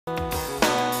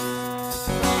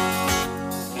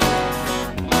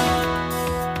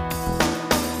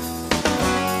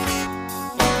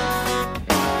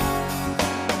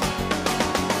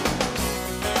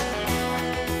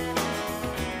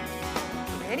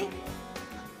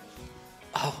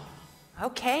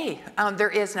Okay,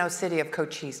 there is no city of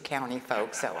Cochise County,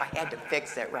 folks, so I had to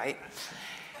fix it, right?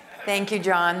 Thank you,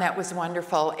 John. That was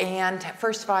wonderful. And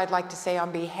first of all, I'd like to say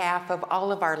on behalf of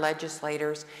all of our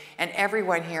legislators and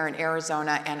everyone here in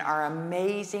Arizona and our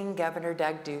amazing Governor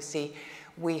Doug Ducey,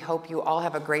 we hope you all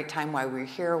have a great time while we're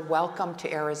here. Welcome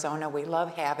to Arizona. We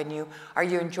love having you. Are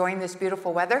you enjoying this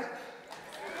beautiful weather?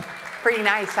 Pretty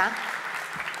nice, huh?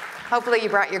 Hopefully you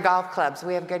brought your golf clubs.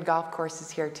 We have good golf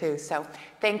courses here too. So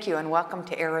thank you and welcome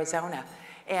to Arizona.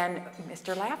 And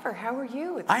Mr. Laffer, how are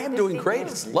you? I am doing great.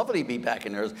 It's lovely to be back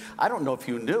in Arizona. I don't know if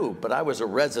you knew, but I was a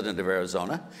resident of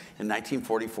Arizona in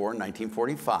 1944 and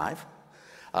 1945.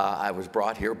 I was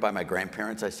brought here by my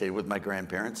grandparents. I stayed with my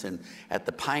grandparents at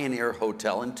the Pioneer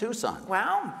Hotel in Tucson.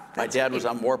 Wow. My dad was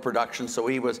on war production, so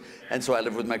so I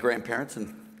lived with my grandparents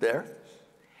and there.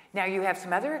 Now you have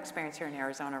some other experience here in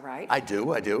Arizona, right? I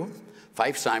do.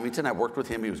 Fife Symington, I worked with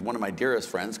him. He was one of my dearest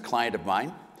friends, client of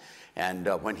mine. And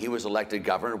when he was elected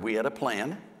governor, we had a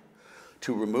plan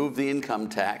to remove the income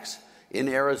tax in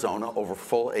Arizona over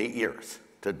full 8 years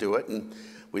to do it. And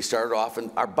we started off,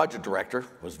 and our budget director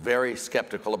was very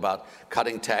skeptical about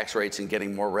cutting tax rates and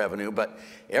getting more revenue. But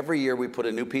every year we put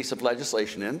a new piece of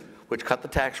legislation in, which cut the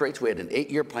tax rates. We had an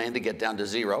 8-year plan to get down to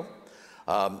zero.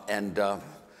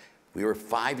 We were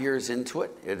 5 years into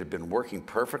it. It had been working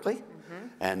perfectly.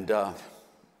 And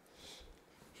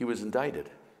he was indicted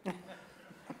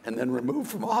and then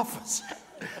removed from office.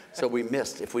 So we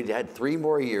missed. If we'd had 3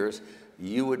 more years,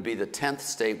 you would be the 10th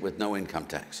state with no income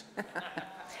tax.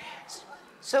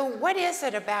 So what is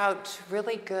it about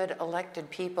really good elected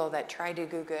people that try to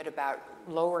do good about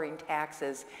lowering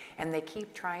taxes and they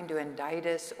keep trying to indict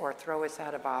us or throw us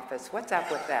out of office? What's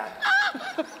up with that?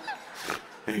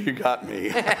 You got me.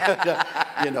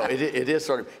 You know, it is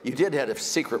sort of, you did have a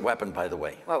secret weapon, by the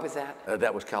way. What was that?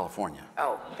 That was California.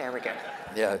 Oh, there we go.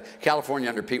 Yeah, California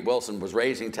under Pete Wilson was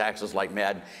raising taxes like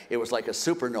mad. It was like a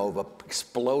supernova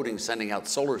exploding, sending out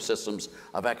solar systems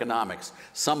of economics,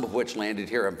 some of which landed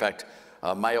here. In fact,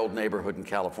 my old neighborhood in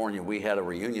California, we had a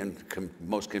reunion,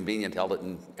 most convenient, held it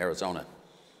in Arizona.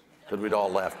 Because we'd all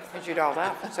left. Because you'd all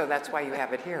left, so that's why you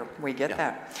have it here. We get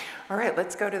that. All right,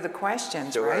 let's go to the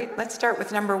questions, right? Let's start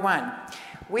with number 1.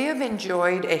 We have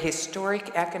enjoyed a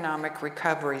historic economic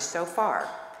recovery so far.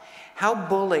 How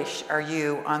bullish are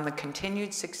you on the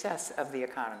continued success of the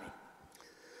economy?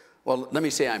 Well, let me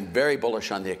say I'm very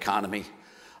bullish on the economy.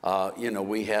 You know,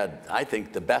 we had, I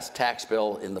think, the best tax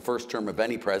bill in the first term of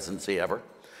any presidency ever.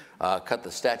 Cut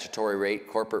the statutory rate,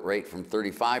 corporate rate from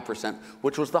 35%,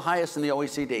 which was the highest in the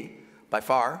OECD by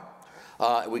far.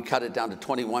 We cut it down to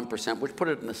 21%, which put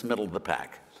it in this middle of the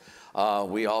pack.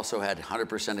 We also had 100%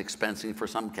 expensing for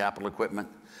some capital equipment.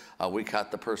 We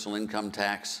cut the personal income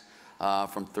tax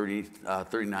from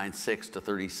 39.6 to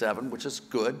 37, which is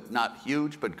good, not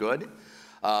huge, but good.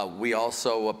 We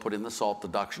also put in the SALT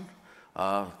deduction,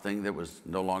 thing that was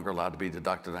no longer allowed to be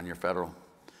deducted on your federal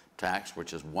tax,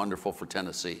 which is wonderful for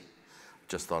Tennessee.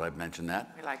 Just thought I'd mention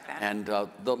that. We like that. And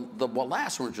the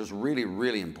last one, which is really,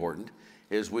 really important,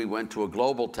 is we went to a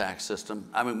global tax system.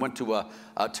 I mean, went to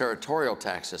a territorial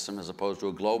tax system as opposed to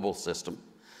a global system,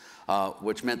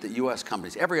 which meant that U.S.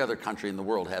 companies, every other country in the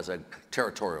world has a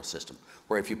territorial system,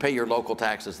 where if you pay your local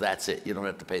taxes, that's it. You don't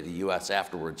have to pay the U.S.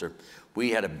 afterwards. Or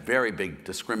we had a very big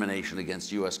discrimination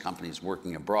against U.S. companies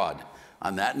working abroad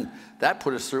on that, and that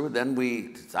put us through. Then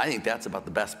I think that's about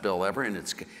the best bill ever, and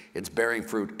it's bearing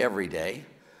fruit every day.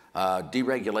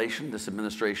 Deregulation, this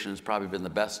administration has probably been the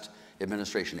best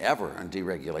administration ever on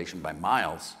deregulation by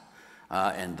miles.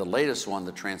 And the latest one,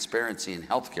 the transparency in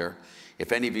healthcare,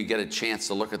 if any of you get a chance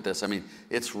to look at this, I mean,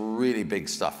 it's really big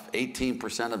stuff.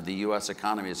 18% of the US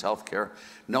economy is healthcare.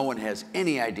 No one has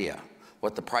any idea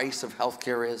what the price of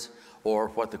healthcare is or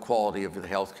what the quality of the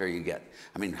healthcare you get.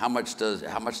 I mean, how much does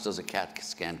a CAT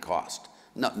scan cost?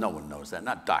 No one knows that.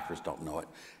 Not doctors don't know it.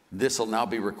 This will now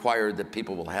be required that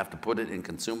people will have to put it in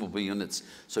consumable units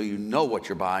so you know what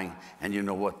you're buying and you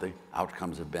know what the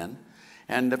outcomes have been.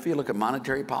 And if you look at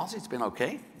monetary policy, it's been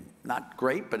okay. Not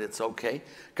great, but it's okay.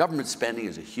 Government spending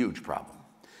is a huge problem.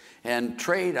 And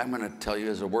trade, I'm going to tell you,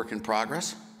 is a work in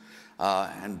progress.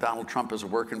 And Donald Trump is a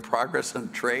work in progress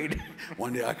on trade.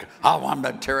 One day, I'm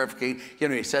a tariff king. You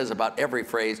know, he says about every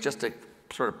phrase just to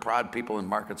sort of prod people in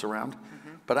markets around.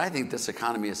 But I think this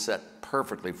economy is set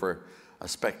perfectly for a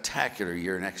spectacular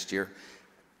year next year,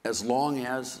 as long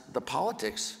as the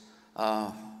politics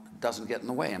doesn't get in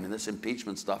the way. I mean, this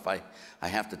impeachment stuff, I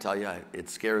have to tell you, it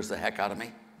scares the heck out of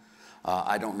me.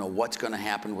 I don't know what's going to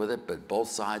happen with it, but both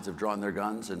sides have drawn their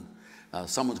guns, and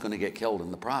someone's going to get killed in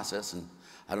the process, and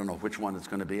I don't know which one it's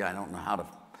going to be. I don't know how to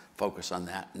focus on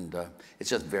that, and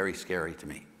it's just very scary to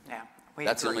me. Yeah.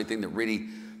 That's the only thing that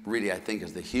really, I think,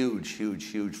 is the huge, huge,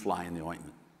 huge fly in the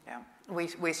ointment. Yeah,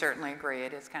 we certainly agree.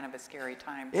 It is kind of a scary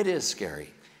time. It is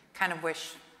scary. Kind of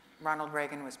wish Ronald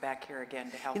Reagan was back here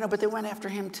again to help. But they went after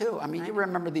him too. I mean, you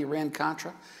remember the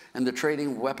Iran-Contra and the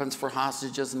trading weapons for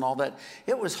hostages and all that?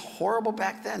 It was horrible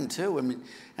back then too. I mean,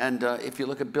 and if you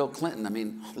look at Bill Clinton, I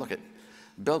mean, look at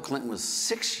Bill Clinton was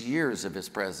 6 years of his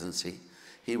presidency.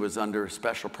 He was under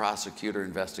special prosecutor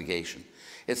investigation.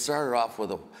 It started off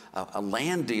with a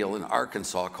land deal in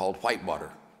Arkansas called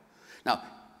Whitewater. Now,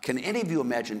 can any of you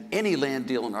imagine any land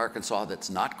deal in Arkansas that's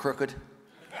not crooked?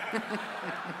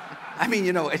 I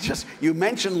mean, it's just, you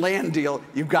mention land deal,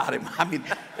 you got him. I mean,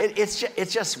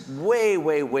 it's just way,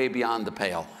 way, way beyond the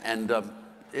pale. And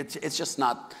it's just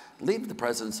not, leave the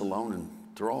presidents alone and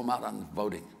throw them out on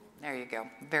voting. There you go.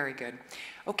 Very good.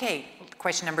 Okay,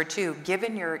 question number 2.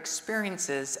 Given your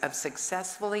experiences of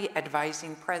successfully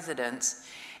advising presidents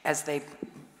as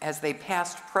they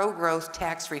passed pro-growth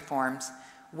tax reforms,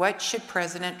 what should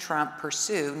President Trump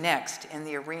pursue next in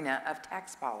the arena of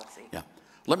tax policy? Yeah.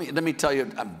 Let me tell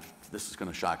you, this is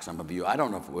going to shock some of you. I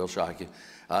don't know if it will shock you.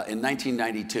 In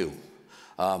 1992,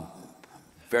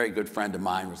 very good friend of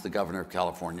mine was the governor of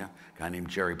California, a guy named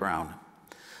Jerry Brown.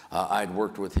 I'd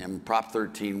worked with him. Prop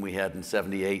 13 we had in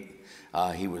 '78.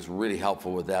 He was really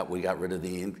helpful with that. We got rid of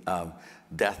the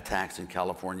death tax in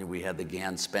California. We had the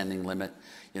GAN spending limit.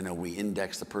 We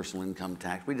indexed the personal income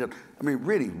tax. We did, I mean,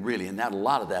 really, really, and a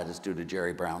lot of that is due to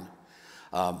Jerry Brown.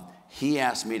 He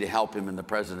asked me to help him in the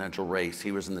presidential race.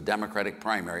 He was in the Democratic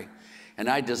primary, and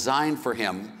I designed for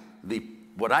him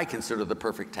what I consider the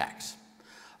perfect tax.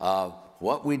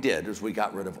 What we did is we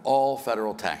got rid of all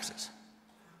federal taxes.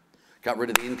 Got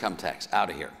rid of the income tax, out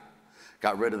of here.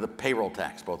 Got rid of the payroll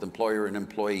tax, both employer and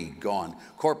employee, gone.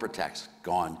 Corporate tax,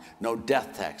 gone. No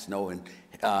death tax, no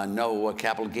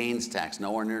capital gains tax,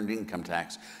 no unearned income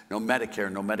tax, no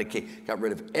Medicare, no Medicaid. Got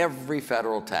rid of every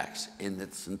federal tax in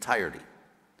its entirety,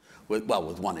 with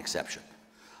one exception.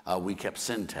 We kept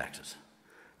sin taxes.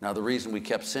 Now, the reason we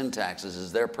kept sin taxes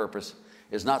is their purpose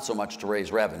is not so much to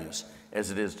raise revenues as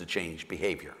it is to change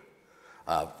behavior.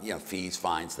 Fees,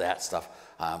 fines, that stuff.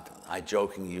 I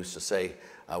jokingly used to say,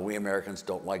 we Americans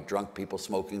don't like drunk people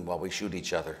smoking while we shoot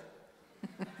each other.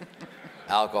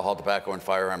 Alcohol, tobacco, and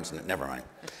firearms, never mind.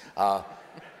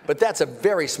 But that's a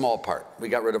very small part. We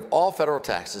got rid of all federal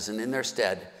taxes and in their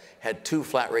stead had 2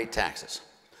 flat rate taxes.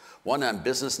 One on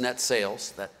business net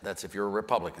sales, that's if you're a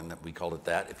Republican, that we called it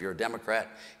that. If you're a Democrat,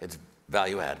 it's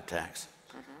value-added tax.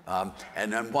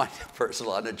 And then one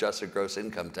personal unadjusted gross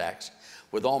income tax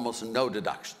with almost no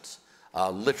deductions,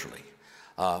 literally.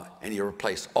 And you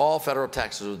replaced all federal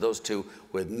taxes with those 2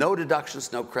 with no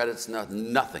deductions, no credits,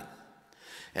 nothing.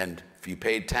 And if you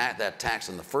paid that tax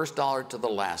on the first dollar to the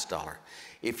last dollar,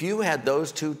 if you had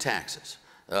those 2 taxes,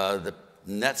 the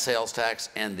net sales tax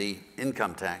and the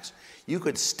income tax, you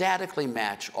could statically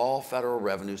match all federal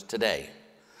revenues today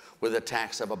with a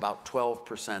tax of about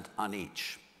 12% on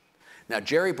each. Now,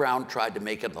 Jerry Brown tried to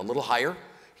make it a little higher.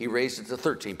 He raised it to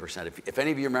 13%. If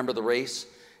any of you remember the race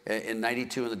in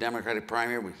 '92 in the Democratic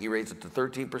primary, he raised it to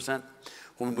 13%.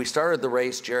 When we started the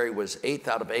race, Jerry was 8th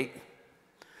out of 8.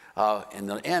 In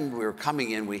the end, we were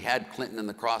coming in. We had Clinton in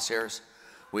the crosshairs.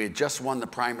 We had just won the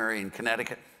primary in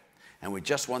Connecticut, and we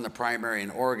just won the primary in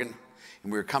Oregon.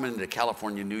 And we were coming into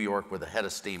California, New York with a head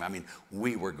of steam. I mean,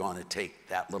 we were going to take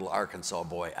that little Arkansas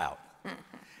boy out.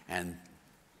 And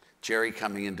Jerry,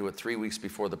 coming into it 3 weeks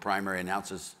before the primary,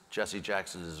 announces Jesse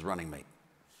Jackson is his running mate.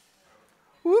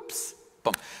 Whoops.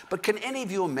 Bump. But can any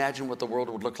of you imagine what the world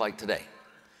would look like today?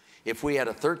 If we had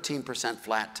a 13%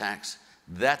 flat tax,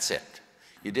 that's it.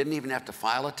 You didn't even have to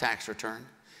file a tax return.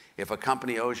 If a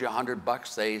company owes you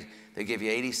 $100, they give you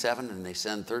 87 and they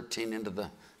send 13 into the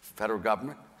federal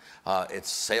government. It's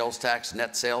sales tax,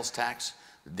 net sales tax.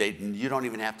 You don't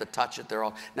even have to touch it. They're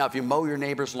all, now, if you mow your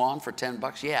neighbor's lawn for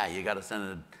 $10, yeah, you got to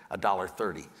send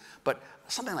 $1.30. But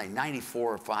something like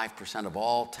 94 or 5% of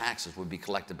all taxes would be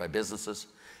collected by businesses.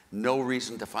 No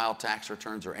reason to file tax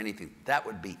returns or anything. That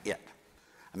would be it.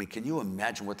 I mean, can you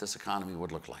imagine what this economy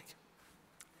would look like?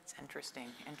 It's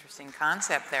interesting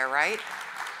concept there, right?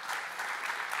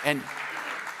 And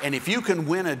if you can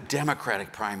win a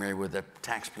Democratic primary with a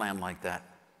tax plan like that,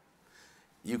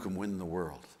 you can win the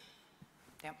world.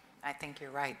 Yep, I think you're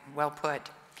right. Well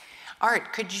put.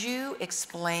 Art, could you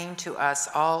explain to us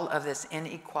all of this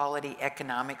inequality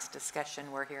economics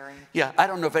discussion we're hearing? Yeah, I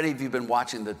don't know if any of you have been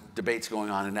watching the debates going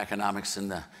on in economics in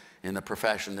the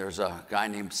profession. There's a guy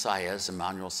named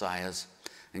Emmanuel Saez,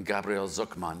 and Gabriel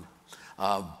Zucman,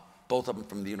 both of them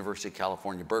from the University of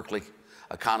California, Berkeley,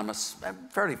 economists,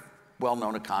 fairly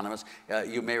well-known economists.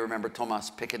 You may remember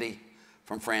Thomas Piketty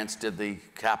from France did the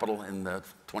capital in the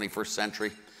 21st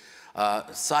century.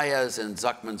 Saez and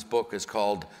Zuckman's book is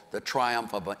called The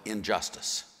Triumph of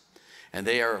Injustice. And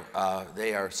they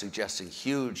are suggesting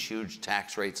huge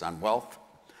tax rates on wealth,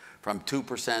 from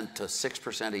 2% to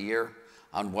 6% a year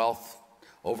on wealth.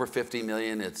 Over 50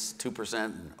 million, it's 2%,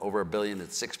 and over $1 billion,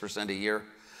 it's 6% a year.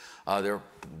 They're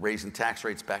raising tax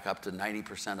rates back up to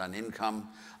 90% on income,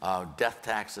 death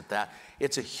tax at that.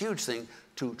 It's a huge thing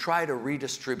to try to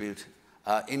redistribute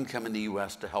income in the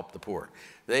U.S. to help the poor.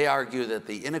 They argue that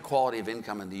the inequality of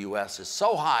income in the U.S. is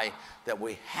so high that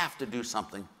we have to do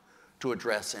something to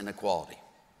address inequality.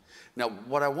 Now,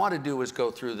 what I want to do is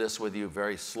go through this with you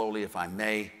very slowly, if I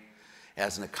may,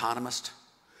 as an economist,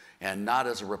 and not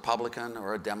as a Republican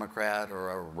or a Democrat or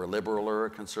a liberal or a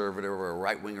conservative or a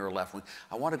right wing or a left wing.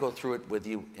 I want to go through it with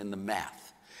you in the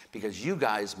math, because you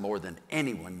guys, more than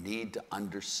anyone, need to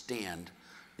understand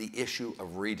the issue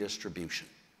of redistribution.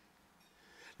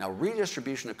 Now,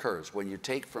 redistribution occurs when you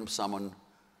take from someone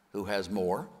who has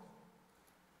more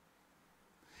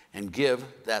and give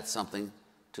that something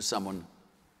to someone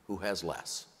who has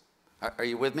less. Are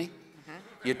you with me?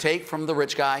 Mm-hmm. You take from the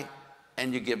rich guy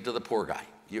and you give to the poor guy.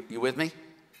 You with me?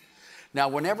 Now,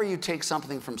 whenever you take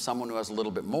something from someone who has a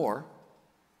little bit more,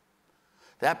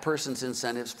 that person's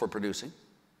incentives for producing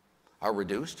are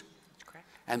reduced. That's correct.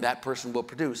 And that person will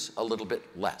produce a little bit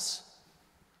less.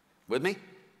 With me?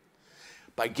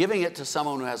 By giving it to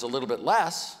someone who has a little bit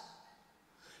less,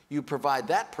 you provide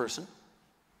that person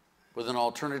with an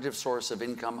alternative source of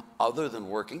income other than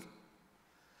working,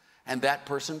 and that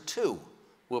person too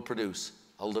will produce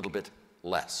a little bit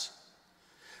less.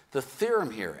 The theorem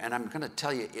here, and I'm going to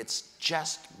tell you, it's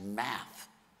just math.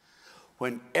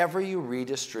 Whenever you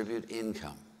redistribute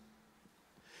income,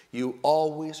 you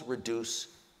always reduce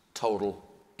total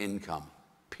income,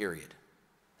 period.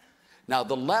 Now,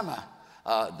 the lemma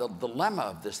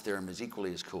of this theorem is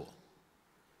equally as cool.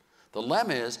 The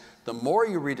lemma is, the more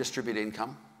you redistribute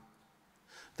income,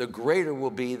 the greater will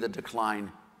be the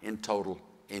decline in total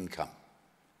income.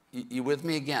 You with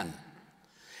me again?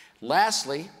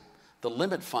 Lastly, the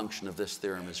limit function of this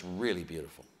theorem is really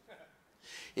beautiful.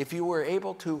 If you were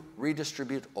able to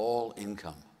redistribute all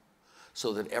income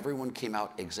so that everyone came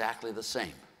out exactly the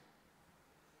same,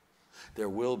 there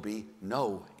will be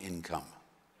no income.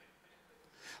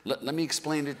 Let me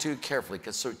explain it to you carefully,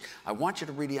 because I want you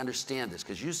to really understand this,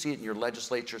 because you see it in your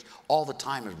legislatures all the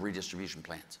time as redistribution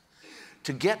plans.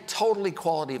 To get total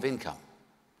equality of income,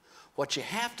 what you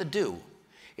have to do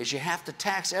is you have to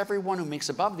tax everyone who makes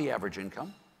above the average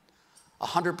income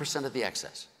 100% of the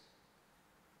excess.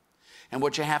 And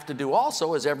what you have to do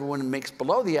also is everyone who makes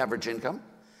below the average income,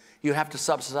 you have to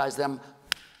subsidize them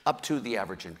up to the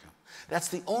average income. That's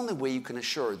the only way you can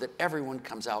assure that everyone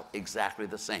comes out exactly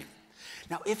the same.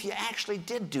 Now, if you actually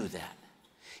did do that,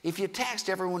 if you taxed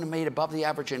everyone who made above the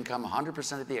average income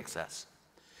 100% of the excess,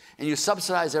 and you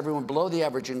subsidize everyone below the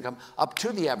average income up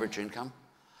to the average income,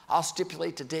 I'll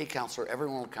stipulate today, Counselor,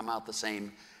 everyone will come out the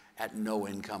same at no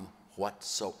income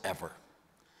whatsoever.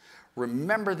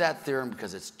 Remember that theorem,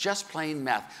 because it's just plain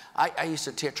math. I used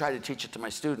to try to teach it to my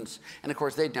students, and of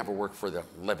course they'd never worked for the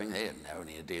living. They didn't have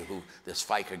any idea who this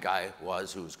FICA guy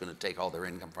was who was going to take all their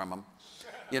income from them.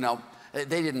 You know, they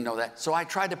didn't know that. So I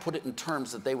tried to put it in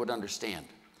terms that they would understand,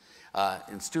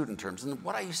 in student terms. And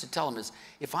what I used to tell them is,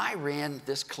 if I ran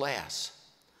this class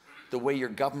the way your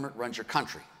government runs your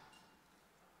country,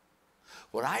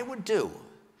 what I would do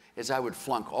is I would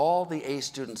flunk all the A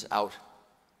students out,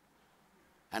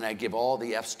 and I give all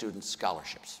the F students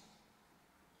scholarships.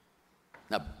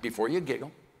 Now, before you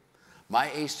giggle, my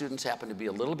A students happen to be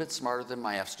a little bit smarter than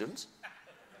my F students.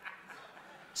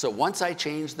 So once I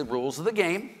change the rules of the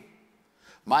game,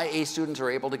 my A students are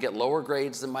able to get lower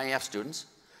grades than my F students,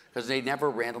 because they never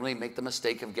randomly make the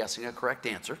mistake of guessing a correct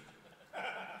answer.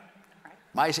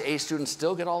 My A students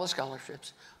still get all the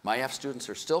scholarships. My F students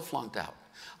are still flunked out.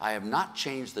 I have not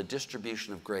changed the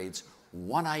distribution of grades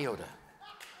one iota.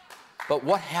 But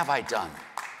what have I done?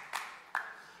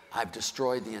 I've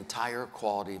destroyed the entire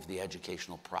quality of the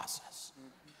educational process.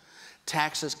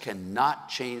 Taxes cannot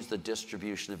change the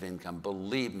distribution of income.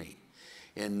 Believe me,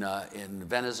 in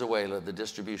Venezuela, the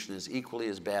distribution is equally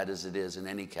as bad as it is in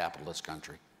any capitalist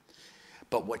country.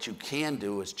 But what you can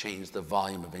do is change the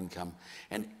volume of income.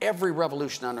 And every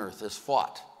revolution on earth is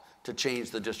fought to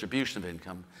change the distribution of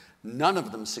income. None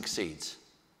of them succeeds,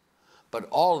 but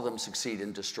all of them succeed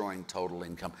in destroying total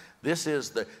income. This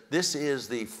is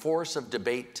the force of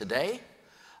debate today,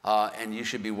 and you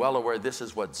should be well aware this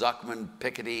is what Zuckman,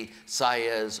 Piketty,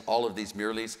 Saez, all of these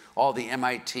Mirleys, all the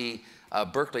MIT,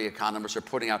 Berkeley economists are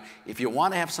putting out. If you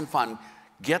want to have some fun,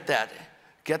 get that.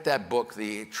 get that book,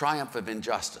 The Triumph of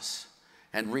Injustice,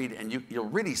 and read, and you'll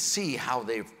really see how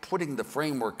they're putting the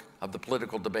framework of the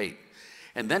political debate.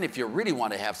 And then if you really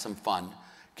want to have some fun,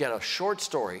 get a short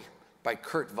story by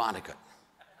Kurt Vonnegut.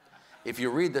 If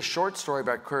you read the short story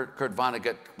by Kurt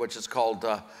Vonnegut, which is called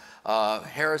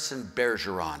Harrison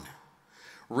Bergeron,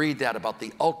 read that about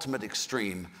the ultimate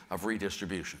extreme of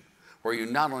redistribution, where you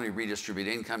not only redistribute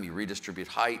income, you redistribute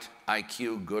height,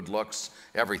 IQ, good looks,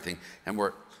 everything, and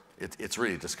it's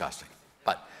really disgusting.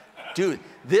 But dude,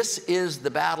 this is the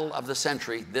battle of the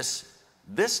century.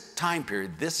 This time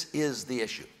period, this is the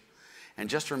issue. And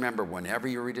just remember, whenever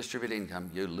you redistribute income,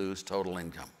 you lose total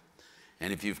income.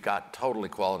 And if you've got total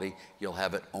equality, you'll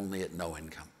have it only at no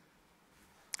income.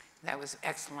 That was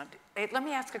excellent. Hey, let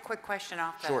me ask a quick question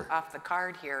off the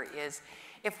card here is,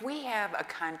 if we have a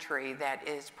country that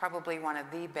is probably one of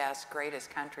the best,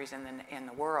 greatest countries in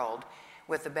the world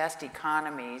with the best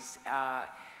economies,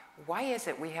 why is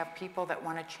it we have people that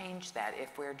want to change that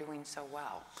if we're doing so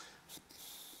well?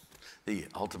 The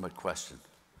ultimate question.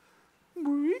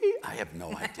 I have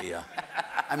no idea.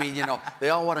 I mean, you know, they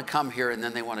all want to come here and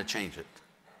then they want to change it.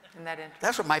 Isn't that interesting?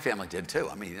 That's what my family did too.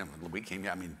 I mean, you know, we came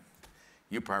here, I mean,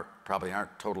 you probably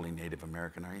aren't totally Native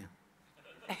American, are you?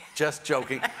 Just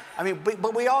joking. I mean,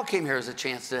 but we all came here as a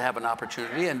chance to have an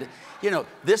opportunity. And, you know,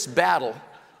 this battle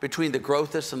between the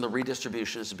growthists and the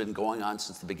redistributionists has been going on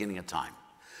since the beginning of time.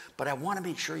 But I want to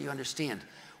make sure you understand,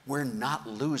 we're not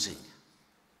losing.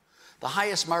 The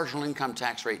highest marginal income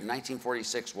tax rate in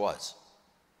 1946 was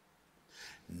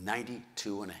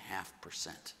 92.5%.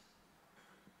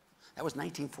 That was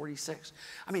 1946.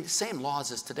 I mean, the same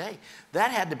laws as today.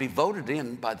 That had to be voted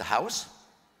in by the House,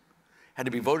 had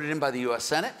to be voted in by the US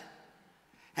Senate,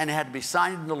 and it had to be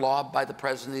signed into law by the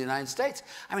President of the United States.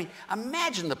 I mean,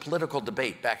 imagine the political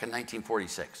debate back in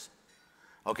 1946.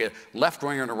 Okay, left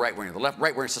winger and a right winger. The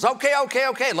right winger says, okay,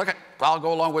 look, I'll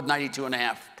go along with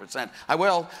 92.5%. I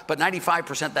will, but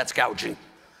 95%, that's gouging.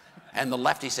 And the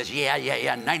lefty says, yeah,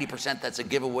 90%, that's a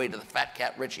giveaway to the fat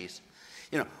cat richies.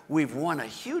 You know, we've won a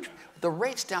huge, the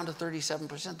rate's down to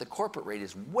 37%. The corporate rate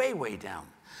is way, way down.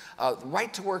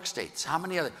 Right to work states, how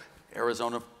many other,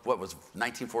 Arizona, what was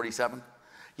 1947?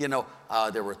 You know,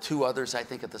 there were two others, I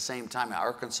think, at the same time,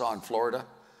 Arkansas and Florida.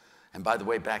 And by the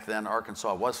way, back then,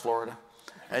 Arkansas was Florida.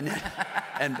 And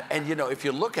you know, if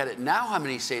you look at it now, how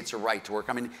many states are right to work?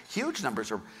 I mean, huge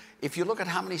numbers are. If you look at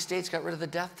how many states got rid of the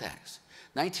death tax,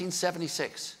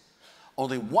 1976,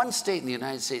 only one state in the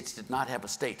United States did not have a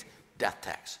state death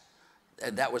tax,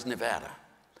 and that was Nevada.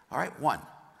 All right, one.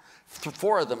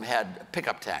 4 of them had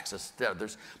pickup taxes,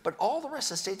 but all the rest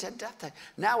of the states had death tax.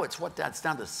 Now it's what, that's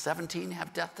down to 17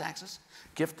 have death taxes,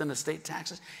 gift and estate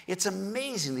taxes. It's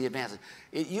amazing the advances.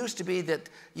 It used to be that,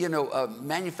 you know,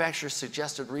 manufacturer's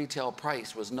suggested retail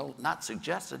price was not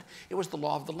suggested. It was the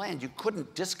law of the land. You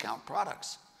couldn't discount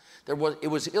products. It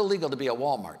was illegal to be a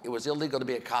Walmart. It was illegal to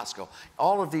be a Costco.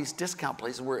 All of these discount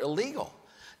places were illegal.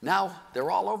 Now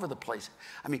they're all over the place.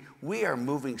 I mean, we are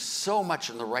moving so much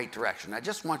in the right direction. I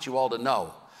just want you all to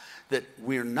know that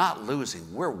we're not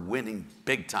losing. We're winning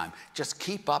big time. Just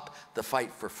keep up the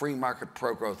fight for free market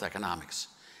pro-growth economics,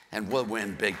 and we'll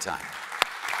win big time.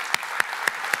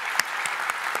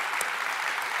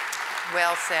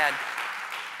 Well said.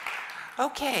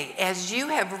 Okay, as you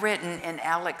have written in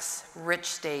Alex, Rich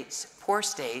States, Poor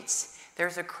States,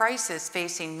 there's a crisis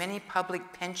facing many public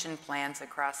pension plans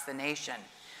across the nation.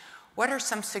 What are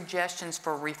some suggestions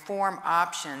for reform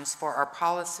options for our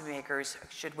policymakers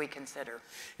should we consider?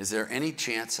 Is there any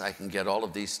chance I can get all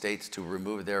of these states to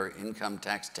remove their income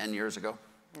tax 10 years ago?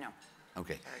 No.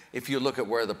 Okay. If you look at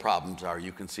where the problems are,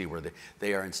 you can see where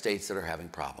they are in states that are having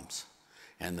problems.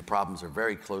 And the problems are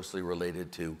very closely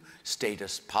related to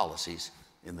statist policies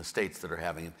in the states that are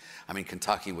having it. I mean,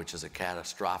 Kentucky, which is a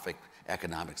catastrophic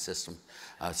economic system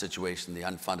situation, the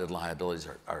unfunded liabilities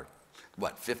are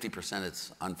what, 50%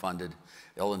 it's unfunded.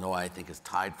 Illinois, I think, is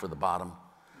tied for the bottom.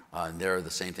 And they're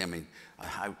the same thing. I mean,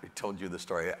 I told you the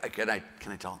story. Can I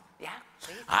tell? Yeah,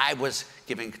 please. I was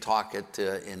giving a talk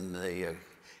in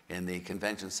the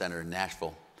convention center in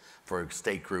Nashville for a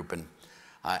state group, and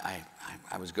I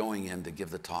was going in to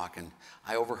give the talk, and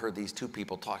I overheard these two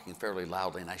people talking fairly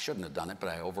loudly, and I shouldn't have done it, but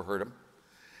I overheard them.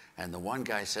 And the one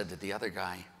guy said to the other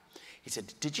guy, he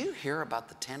said, "Did you hear about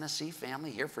the Tennessee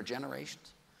family here for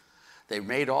generations? They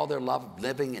made all their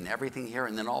living and everything here,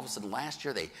 and then all of a sudden last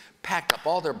year they packed up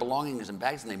all their belongings and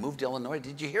bags and they moved to Illinois.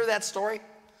 Did you hear that story?"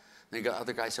 And the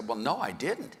other guy said, "Well, no, I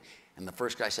didn't." And the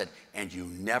first guy said, "And you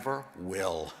never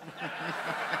will."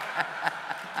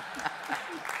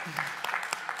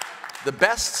 The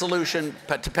best solution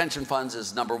to pension funds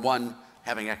is, number one,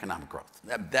 having economic growth.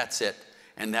 That's it.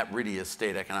 and that really is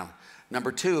state economic.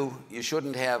 Number two, you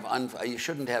shouldn't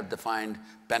have defined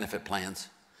benefit plans.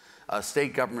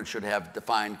 State government should have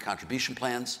defined contribution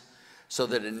plans so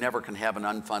that it never can have an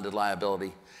unfunded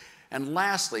liability. And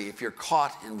lastly, if you're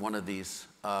caught in one of these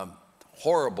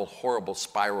horrible, horrible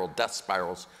death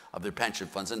spirals of their pension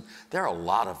funds, and there are a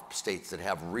lot of states that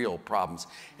have real problems,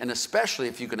 and especially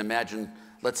if you can imagine,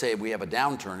 let's say we have a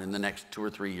downturn in the next 2 or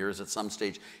 3 years at some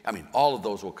stage, I mean, all of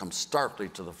those will come starkly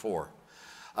to the fore.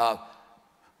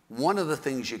 One of the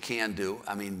things you can do,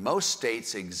 I mean, most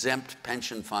states exempt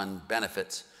pension fund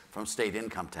benefits from state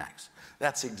income tax.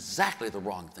 That's exactly the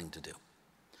wrong thing to do.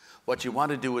 What you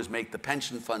want to do is make the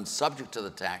pension fund subject to the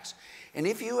tax. And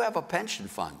if you have a pension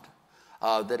fund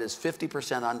that is 50%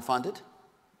 unfunded,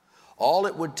 all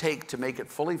it would take to make it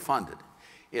fully funded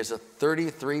is a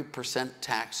 33%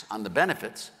 tax on the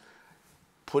benefits,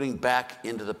 putting back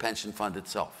into the pension fund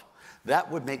itself.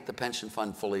 That would make the pension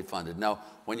fund fully funded. Now,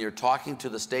 when you're talking to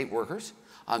the state workers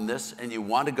on this and you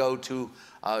want to go to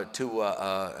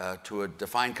a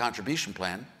defined contribution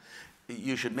plan,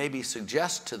 you should maybe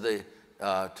suggest to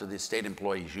the state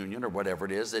employees union or whatever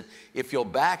it is that if you'll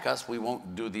back us, we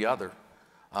won't do the other.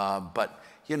 But,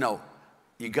 you know,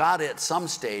 you got at some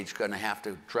stage going to have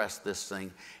to address this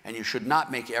thing, and you should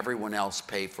not make everyone else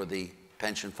pay for the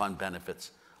pension fund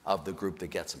benefits of the group that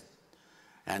gets them.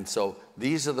 And so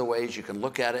these are the ways you can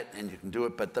look at it and you can do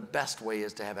it, but the best way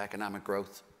is to have economic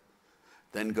growth,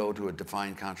 then go to a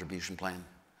defined contribution plan,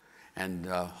 and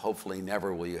hopefully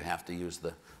never will you have to use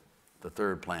the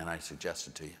third plan I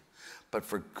suggested to you. But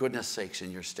for goodness sakes,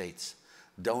 in your states,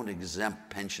 don't exempt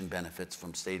pension benefits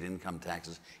from state income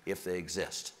taxes if they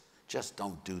exist. Just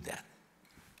don't do that.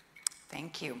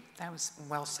 Thank you. That was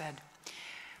well said.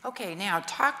 Okay, now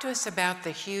talk to us about the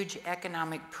huge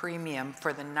economic premium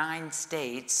for the 9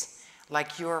 states,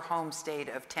 like your home state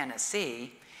of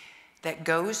Tennessee, that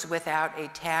goes without a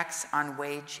tax on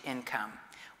wage income.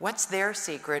 What's their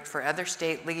secret for other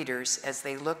state leaders as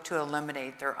they look to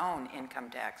eliminate their own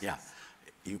income taxes?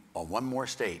 Yeah, one more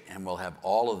state, and we'll have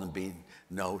all of them be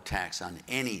no tax on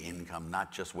any income,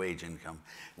 not just wage income.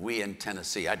 We in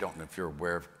Tennessee, I don't know if you're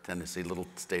aware of Tennessee, little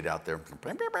state out there.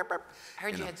 I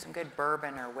heard you had some good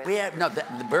bourbon or whiskey. We have, no,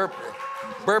 the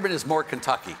bourbon is more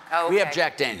Kentucky. Oh, okay. We have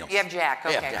Jack Daniels. You have Jack,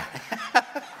 okay.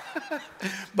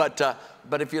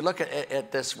 But if you look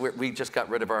at this, we just got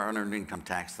rid of our unearned income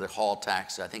tax, the Hall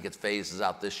tax. I think it phases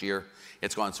out this year.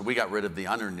 It's gone, so we got rid of the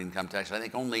unearned income tax. I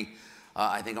think only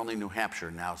New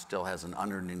Hampshire now still has an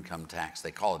unearned income tax.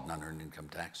 They call it an unearned income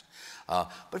tax.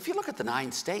 But if you look at the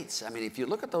 9 states, I mean, if you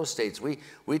look at those states, we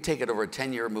take it over a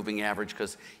 10-year moving average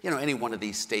because, you know, any one of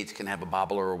these states can have a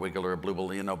bobble or a wiggle or a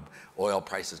blooble, you know, oil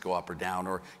prices go up or down,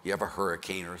 or you have a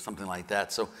hurricane or something like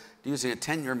that. So using a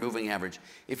 10-year moving average,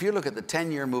 if you look at the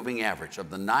 10-year moving average of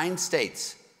the 9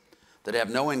 states that have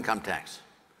no income tax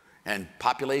and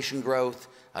population growth,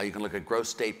 you can look at gross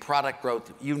state product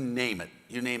growth, you name it,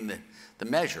 you name the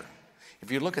measure.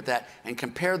 If you look at that and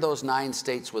compare those 9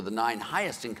 states with the 9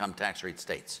 highest income tax rate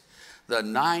states, the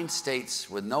 9 states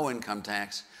with no income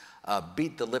tax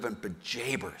beat the living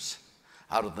bejabbers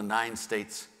out of the 9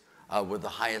 states with the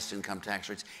highest income tax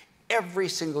rates every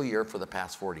single year for the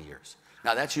past 40 years.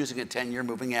 Now that's using a 10-year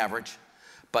moving average,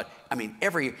 but I mean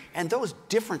and those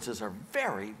differences are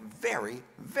very, very,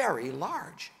 very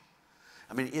large.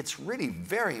 I mean, it's really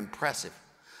very impressive.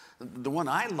 The one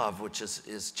I love, which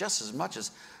is just as much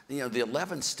as, you know, the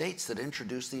 11 states that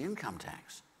introduced the income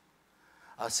tax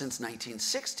since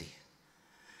 1960.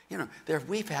 You know,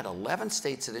 we've had 11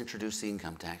 states that introduced the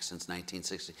income tax since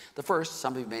 1960. The first,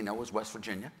 some of you may know, was West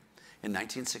Virginia in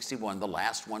 1961. The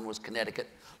last one was Connecticut.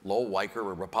 Lowell Weicker,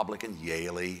 a Republican,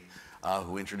 Yaley,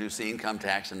 who introduced the income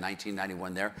tax in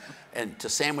 1991 there. And to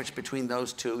sandwich between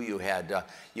those two, you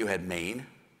had Maine,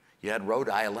 you had Rhode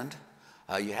Island,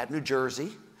 you had New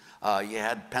Jersey, you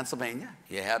had Pennsylvania,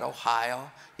 you had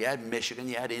Ohio, you had Michigan,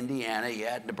 you had Indiana, you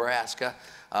had Nebraska,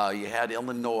 you had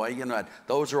Illinois, you know,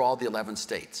 those are all the 11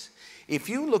 states. If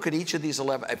you look at each of these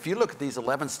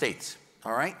 11 states,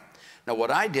 all right? Now what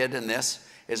I did in this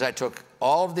is I took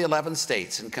all of the 11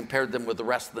 states and compared them with the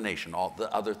rest of the nation, all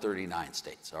the other 39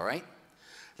 states, all right?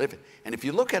 And if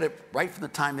you look at it right from the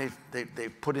time they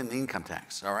put in the income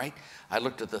tax, all right? I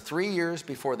looked at the 3 years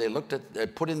before they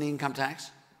put in the income tax,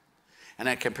 and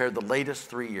I compared the latest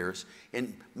 3 years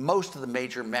in most of the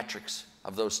major metrics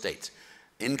of those states.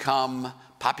 Income,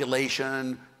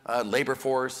 population, labor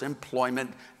force,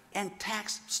 employment, and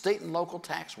state and local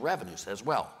tax revenues as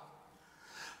well.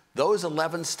 Those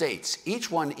 11 states, each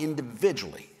one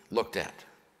individually looked at.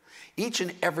 Each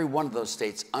and every one of those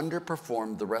states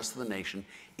underperformed the rest of the nation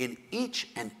in each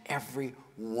and every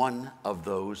one of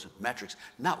those metrics.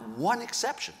 Not one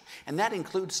exception, and that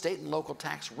includes state and local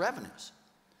tax revenues.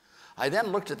 I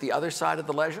then looked at the other side of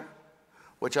the ledger,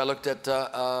 which I looked at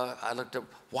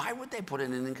why would they put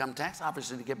in an income tax?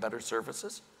 Obviously to get better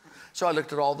services. So I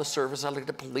looked at all the services, I looked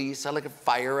at police, I looked at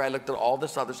fire, I looked at all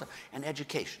this other stuff, and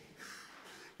education.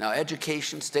 Now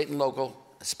education, state and local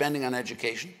spending on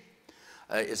education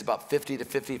is about 50 to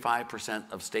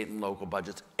 55% of state and local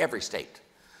budgets, every state.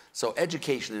 So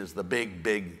education is the big,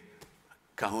 big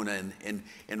kahuna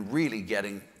in really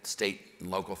getting state and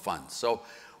local funds. So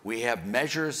we have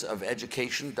measures of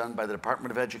education done by the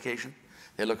Department of Education.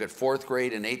 They look at 4th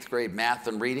grade and 8th grade math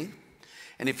and reading.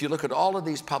 And if you look at all of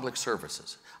these public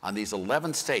services on these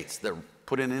 11 states that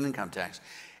put in an income tax,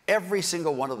 every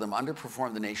single one of them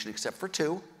underperformed the nation except for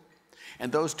 2.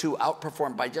 And those 2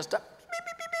 outperformed by just a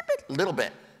little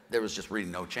bit. There was just really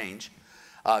no change.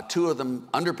 2 of them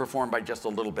underperformed by just a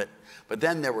little bit. But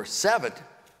then there were 7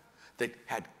 that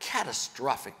had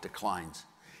catastrophic declines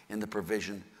in the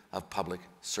provision of public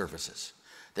services.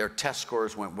 Their test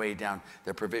scores went way down,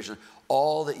 their provision,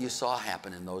 all that you saw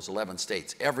happen in those 11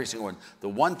 states, every single one. The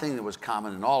one thing that was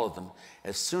common in all of them,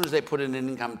 as soon as they put in an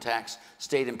income tax,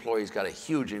 state employees got a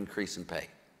huge increase in pay.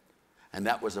 And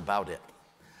that was about it.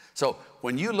 So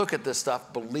when you look at this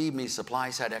stuff, believe me,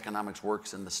 supply-side economics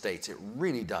works in the states. It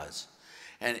really does.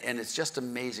 And it's just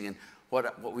amazing. And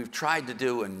what we've tried to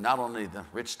do, and not only the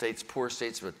rich states, poor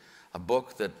states, but a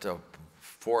book that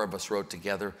 4 of us wrote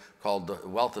together called The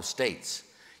Wealth of States.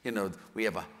 You know, we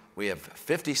have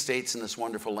 50 states in this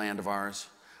wonderful land of ours.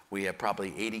 We have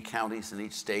probably 80 counties in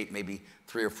each state, maybe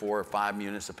 3 or 4 or 5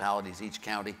 municipalities each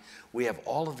county. We have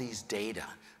all of these data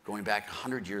going back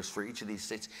 100 years for each of these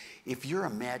states. If you're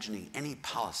imagining any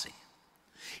policy,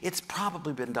 it's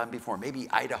probably been done before. Maybe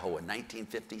Idaho in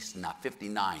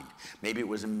 1959. Maybe it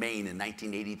was in Maine in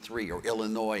 1983 or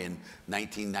Illinois in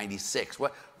 1996.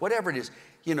 Whatever it is,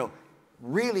 you know,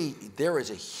 really there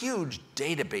is a huge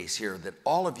database here that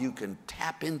all of you can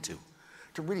tap into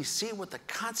to really see what the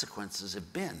consequences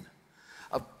have been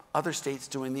of other states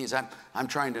doing these. I'm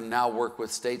trying to now work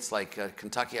with states like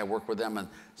Kentucky. I work with them,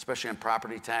 especially on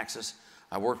property taxes.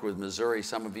 I work with Missouri.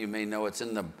 Some of you may know it's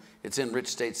in rich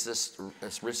states,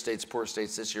 rich states, poor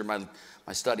states this year. My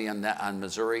study on that on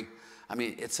Missouri. I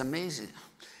mean, it's amazing.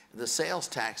 The sales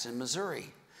tax in Missouri.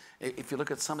 If you look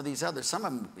at some of these others, some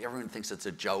of them, everyone thinks it's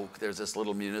a joke. There's this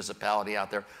little municipality out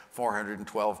there,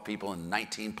 412 people and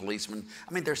 19 policemen.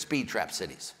 I mean, they're speed trap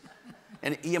cities.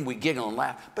 And we giggle and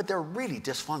laugh, but they're really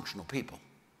dysfunctional people.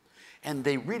 And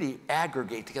they really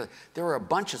aggregate together. There are a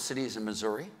bunch of cities in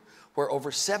Missouri where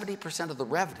over 70% of the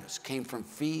revenues came from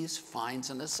fees, fines,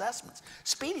 and assessments.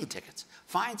 Speeding tickets,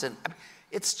 fines, and I mean,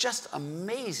 it's just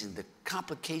amazing the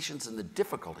complications and the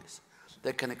difficulties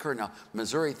that can occur. Now,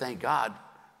 Missouri, thank God,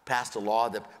 passed a law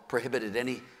that prohibited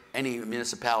any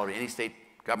municipality, any state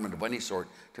government of any sort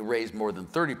to raise more than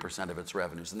 30% of its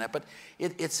revenues and that. But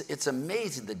it's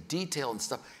amazing the detail and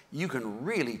stuff. You can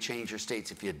really change your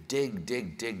states if you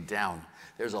dig down.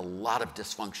 There's a lot of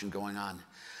dysfunction going on.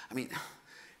 I mean,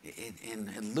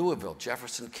 in Louisville,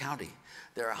 Jefferson County,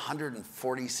 there are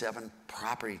 147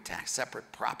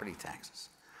 separate property taxes.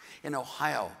 In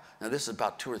Ohio, now this is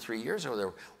about 2 or 3 years ago, there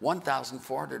were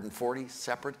 1,440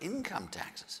 separate income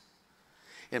taxes.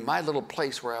 In my little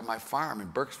place where I have my farm in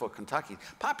Burkesville, Kentucky,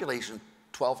 population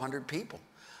 1,200 people.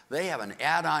 They have an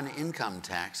add-on income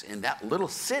tax in that little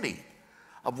city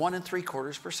of 1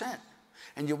 3/4%.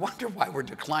 And you wonder why we're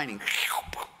declining.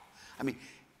 I mean,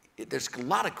 there's a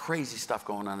lot of crazy stuff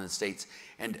going on in the states,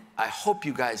 and I hope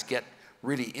you guys get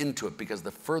really into it, because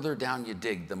the further down you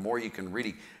dig, the more you can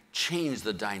really change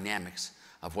the dynamics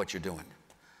of what you're doing.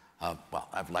 Well,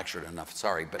 I've lectured enough,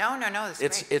 sorry, but no,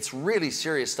 it's really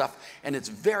serious stuff, and it's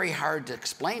very hard to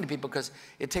explain to people because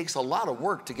it takes a lot of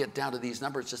work to get down to these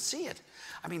numbers to see it.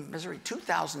 I mean, Missouri,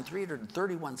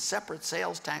 2,331 separate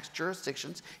sales tax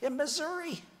jurisdictions in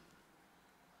Missouri.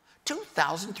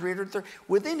 2,330.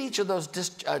 Within each of those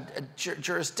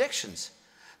jurisdictions,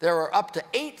 there are up to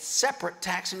 8 separate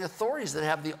taxing authorities that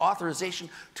have the authorization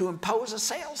to impose a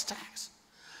sales tax.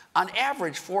 On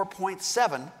average,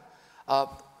 4.7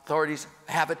 authorities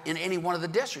have it in any one of the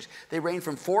districts. They range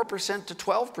from 4% to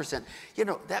 12%. You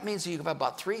know, that means you have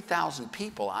about 3,000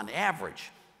 people on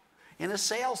average in a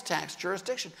sales tax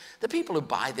jurisdiction. The people who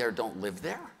buy there don't live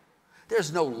there.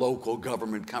 There's no local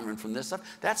government coming from this stuff.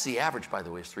 That's the average, by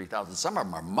the way, is 3,000. Some of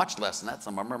them are much less than that.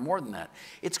 Some of them are more than that.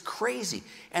 It's crazy.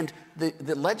 And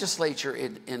the legislature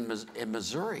in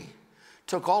Missouri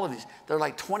took all of these. There are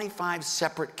like 25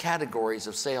 separate categories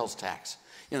of sales tax.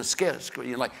 You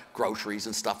know, like groceries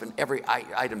and stuff, and every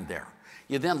item there.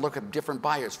 You then look at different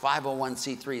buyers,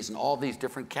 501c3s, and all these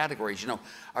different categories, you know,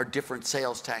 are different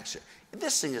sales tax.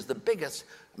 This thing is the biggest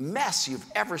mess you've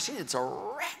ever seen. It's a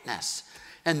rat nest.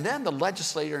 And then the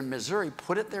legislator in Missouri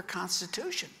put it in their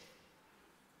constitution.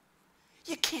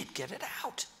 You can't get it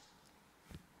out.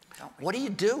 What do you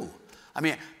do? I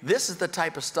mean, this is the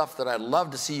type of stuff that I'd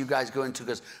love to see you guys go into,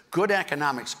 because good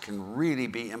economics can really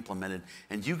be implemented.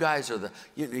 And you guys are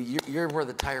you're where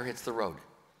the tire hits the road.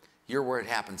 You're where it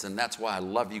happens. And that's why I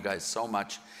love you guys so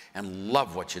much and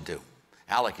love what you do.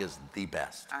 ALEC is the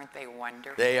best. Aren't they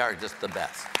wonderful? They are just the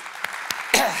best.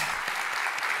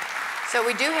 So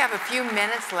we do have a few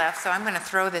minutes left, so I'm going to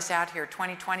throw this out here.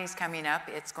 2020 is coming up.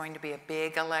 It's going to be a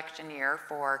big election year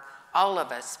for all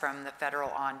of us from the federal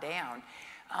on down.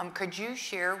 Could you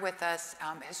share with us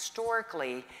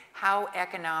historically how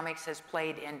economics has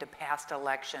played into past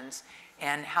elections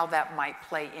and how that might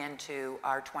play into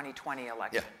our 2020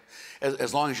 election? Yeah,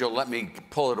 as long as you'll let me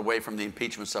pull it away from the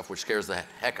impeachment stuff, which scares the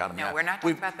heck out of me. No, we're not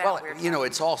talking about that. Well, you know,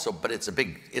 it's also, but it's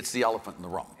it's the elephant in the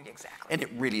room. Exactly. And it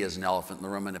really is an elephant in the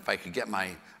room, and if I could get my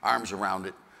arms around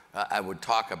it, I would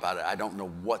talk about it. I don't know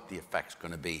what the effect's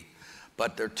going to be.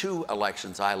 But there are two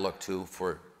elections I look to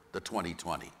for the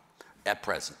 2020 at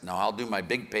present. Now, I'll do my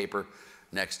big paper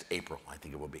next April. I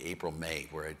think it will be April, May,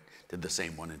 where I did the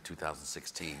same one in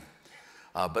 2016.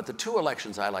 But the two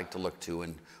elections I like to look to,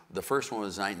 and the first one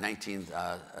was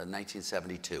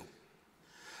 1972. In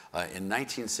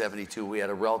 1972, we had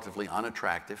a relatively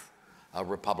unattractive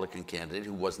Republican candidate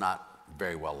who was not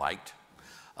very well liked.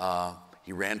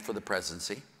 He ran for the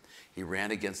presidency. He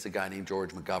ran against a guy named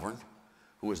George McGovern,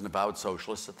 who was an avowed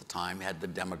socialist at the time, had the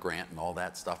Demo grant and all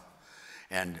that stuff,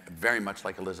 and very much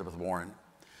like Elizabeth Warren.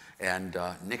 And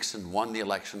Nixon won the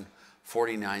election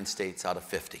 49 states out of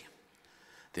 50.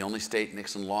 The only state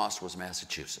Nixon lost was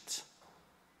Massachusetts.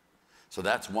 So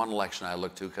that's one election I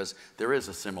look to, because there is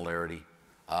a similarity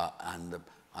on the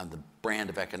brand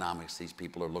of economics these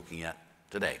people are looking at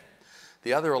today.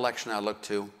 The other election I look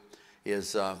to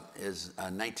is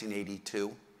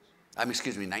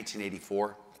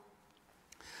 1984.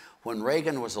 When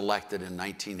Reagan was elected in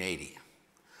 1980,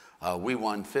 we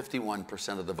won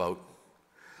 51% of the vote.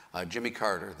 Jimmy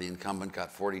Carter, the incumbent,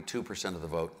 got 42% of the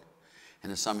vote.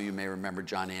 And as some of you may remember,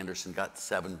 John Anderson got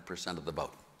 7% of the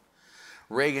vote.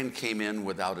 Reagan came in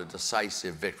without a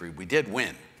decisive victory. We did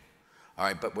win, all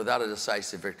right, but without a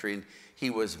decisive victory. And he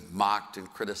was mocked and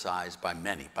criticized by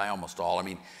many, by almost all. I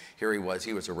mean, here he was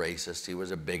a racist, he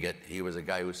was a bigot, he was a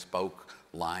guy who spoke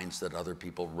lines that other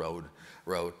people wrote.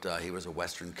 He was a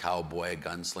Western cowboy, a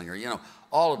gunslinger, you know,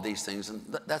 all of these things. And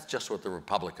that's just what the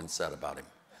Republicans said about him.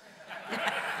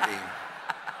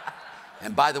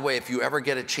 And by the way, if you ever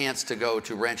get a chance to go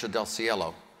to Rancho del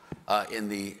Cielo, in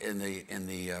the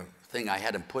thing I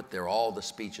had him put there, all the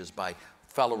speeches by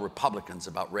fellow Republicans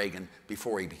about Reagan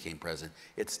before he became president.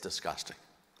 It's disgusting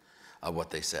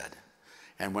what they said.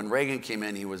 And when Reagan came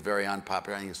in, he was very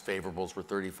unpopular. I think his favorables were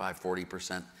 35,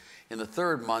 40%. In the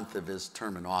third month of his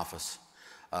term in office,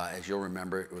 as you'll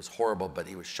remember, it was horrible, but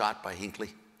he was shot by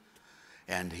Hinckley,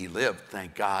 and he lived,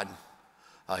 thank God.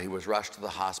 He was rushed to the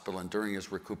hospital, and during his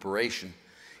recuperation,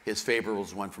 his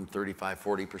favorables went from 35,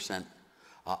 40%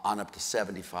 on up to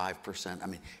 75%. I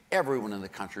mean, everyone in the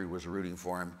country was rooting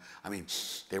for him. I mean,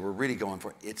 they were really going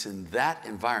for it. It's in that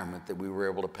environment that we were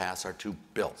able to pass our two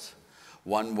bills.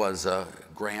 One was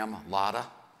Graham-Latta,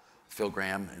 Phil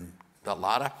Graham and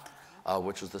Latta,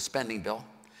 which was the spending bill.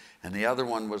 And the other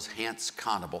one was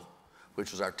Hance-Conable,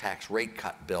 which was our tax rate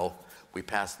cut bill. We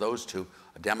passed those two,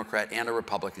 a Democrat and a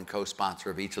Republican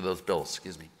co-sponsor of each of those bills,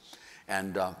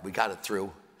 and we got it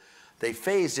through. They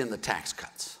phased in the tax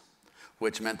cuts,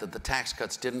 which meant that the tax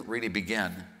cuts didn't really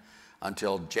begin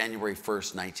until January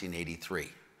 1st, 1983.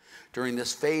 During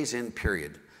this phase-in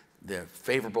period, the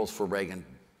favorables for Reagan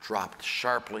dropped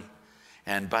sharply,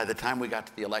 and by the time we got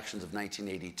to the elections of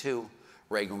 1982,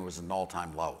 Reagan was an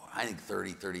all-time low. I think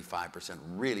 30, 35%,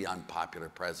 really unpopular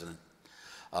president.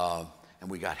 And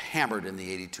we got hammered in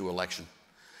the 82 election.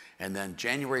 And then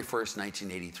January 1st,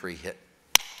 1983 hit,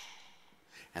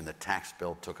 and the tax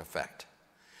bill took effect.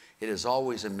 It has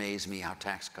always amazed me how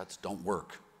tax cuts don't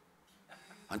work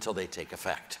until they take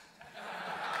effect.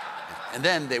 And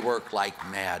then they work like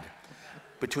mad.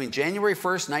 Between January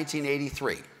 1st,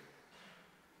 1983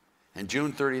 and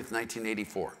June 30th,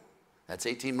 1984, that's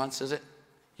 18 months, is it?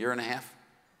 Year and a half?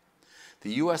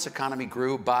 The US economy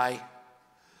grew by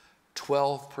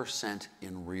 12%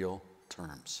 in real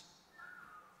terms.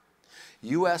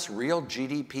 US real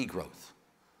GDP growth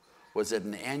was at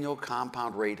an annual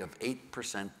compound rate of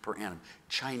 8% per annum.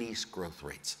 Chinese growth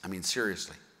rates, I mean,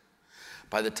 seriously.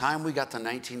 By the time we got to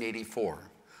 1984,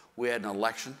 we had an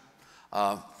election,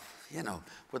 you know,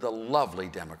 with a lovely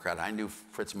Democrat. I knew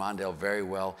Fritz Mondale very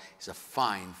well. He's a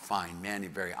fine, fine man.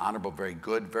 He's very honorable, very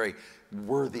good, very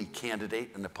worthy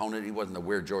candidate, an opponent. He wasn't the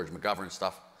weird George McGovern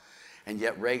stuff. And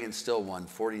yet Reagan still won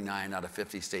 49 out of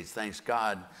 50 states. Thanks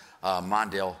God,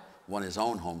 Mondale won his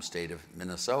own home state of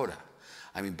Minnesota.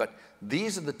 I mean, but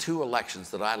these are the two elections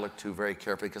that I look to very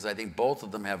carefully because I think both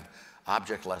of them have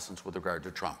object lessons with regard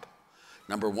to Trump.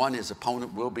 Number one, his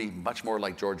opponent will be much more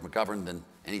like George McGovern than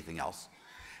anything else.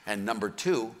 And number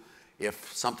two,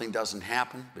 if something doesn't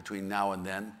happen between now and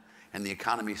then, and the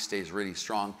economy stays really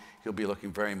strong, he'll be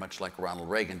looking very much like Ronald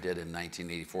Reagan did in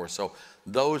 1984. So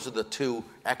those are the two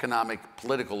economic,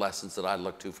 political lessons that I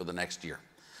look to for the next year,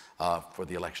 for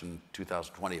the election in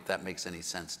 2020, if that makes any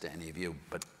sense to any of you.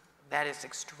 But that is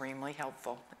extremely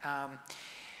helpful.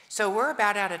 So we're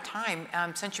about out of time.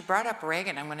 Since you brought up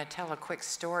Reagan, I'm going to tell a quick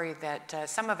story that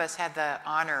some of us had the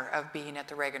honor of being at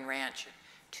the Reagan Ranch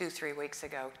 2 weeks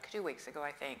ago,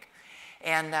 I think.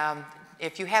 And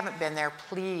if you haven't been there,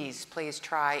 please, please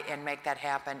try and make that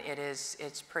happen.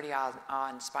 It's pretty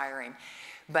awe-inspiring.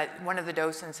 But one of the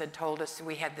docents had told us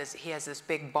he has this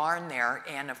big barn there,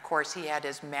 and of course he had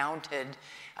his mounted,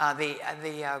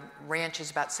 the ranch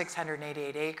is about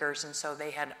 688 acres, and so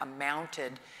they had a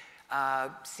mounted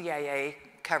CIA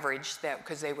coverage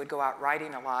because they would go out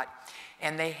riding a lot.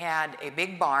 And they had a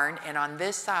big barn, and on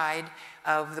this side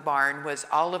of the barn was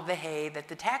all of the hay that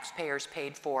the taxpayers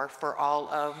paid for all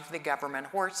of the government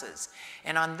horses.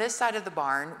 And on this side of the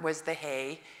barn was the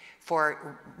hay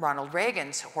for Ronald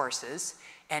Reagan's horses,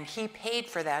 and he paid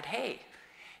for that hay.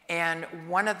 And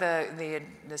one of the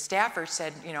staffers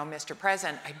said, you know, Mr.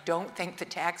 President, I don't think the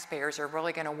taxpayers are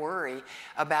really going to worry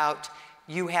about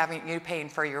you paying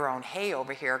for your own hay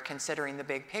over here, considering the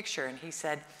big picture. And he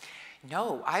said,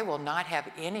 no, I will not have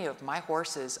any of my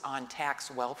horses on tax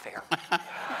welfare.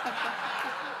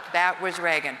 That was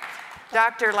Reagan.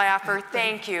 Dr. Laffer,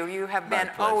 thank you. You have been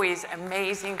always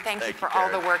amazing. Thank you for all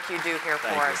the work you do here for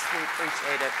us. We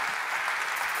appreciate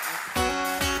it.